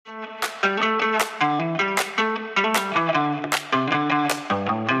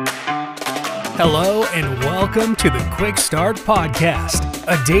Hello and welcome to the Quick Start Podcast,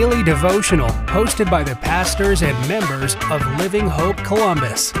 a daily devotional hosted by the pastors and members of Living Hope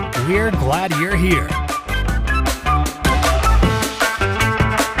Columbus. We're glad you're here.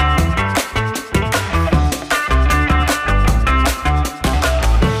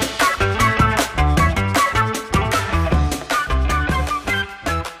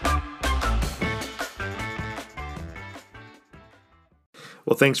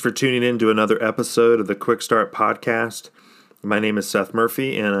 Well, thanks for tuning in to another episode of the Quick Start Podcast. My name is Seth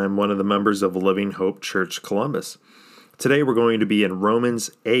Murphy, and I'm one of the members of Living Hope Church Columbus. Today we're going to be in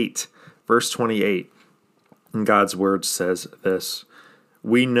Romans 8, verse 28. And God's Word says this: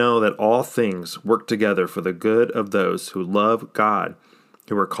 "We know that all things work together for the good of those who love God,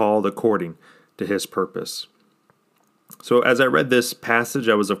 who are called according to His purpose." So as I read this passage,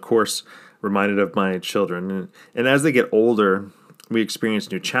 I was, of course, reminded of my children. And as they get older, we experience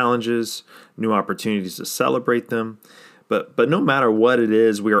new challenges, new opportunities to celebrate them. But no matter what it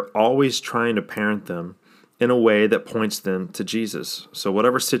is, we are always trying to parent them in a way that points them to Jesus. So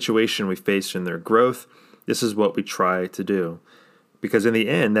whatever situation we face in their growth, this is what we try to do. Because in the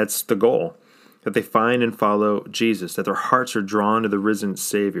end, that's the goal, that they find and follow Jesus, that their hearts are drawn to the risen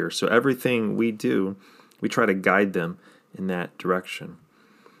Savior. So everything we do, we try to guide them in that direction.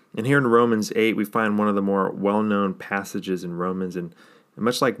 And here in Romans 8, we find one of the more well-known passages in Romans. And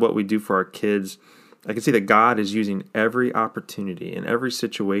much like what we do for our kids, I can see that God is using every opportunity in every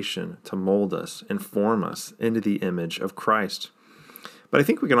situation to mold us and form us into the image of Christ. But I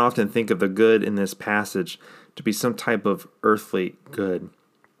think we can often think of the good in this passage to be some type of earthly good.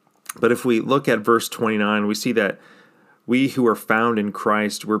 But if we look at verse 29, we see that we who are found in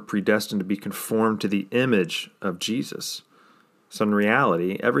Christ were predestined to be conformed to the image of Jesus. So in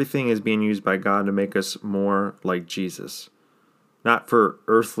reality, everything is being used by God to make us more like Jesus. Not for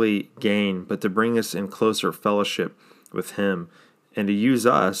earthly gain, but to bring us in closer fellowship with Him and to use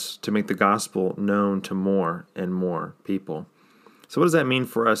us to make the gospel known to more and more people. So what does that mean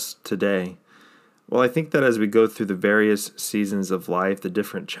for us today? Well, I think that as we go through the various seasons of life, the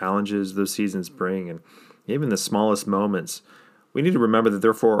different challenges those seasons bring, and even the smallest moments, we need to remember that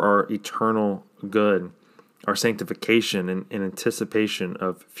they're for our eternal good, our sanctification and anticipation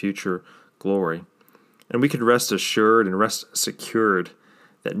of future glory. And we can rest assured and rest secured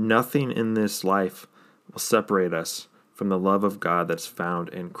that nothing in this life will separate us from the love of God that's found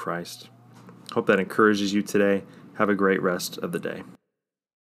in Christ. Hope that encourages you today. Have a great rest of the day.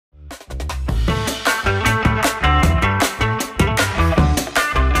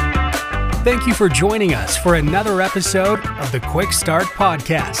 Thank you for joining us for another episode of the Quick Start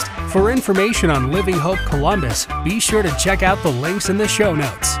Podcast. For information on Living Hope Columbus, be sure to check out the links in the show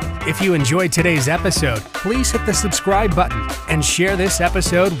notes. If you enjoyed today's episode, please hit the subscribe button and share this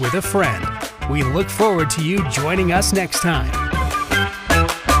episode with a friend. We look forward to you joining us next time.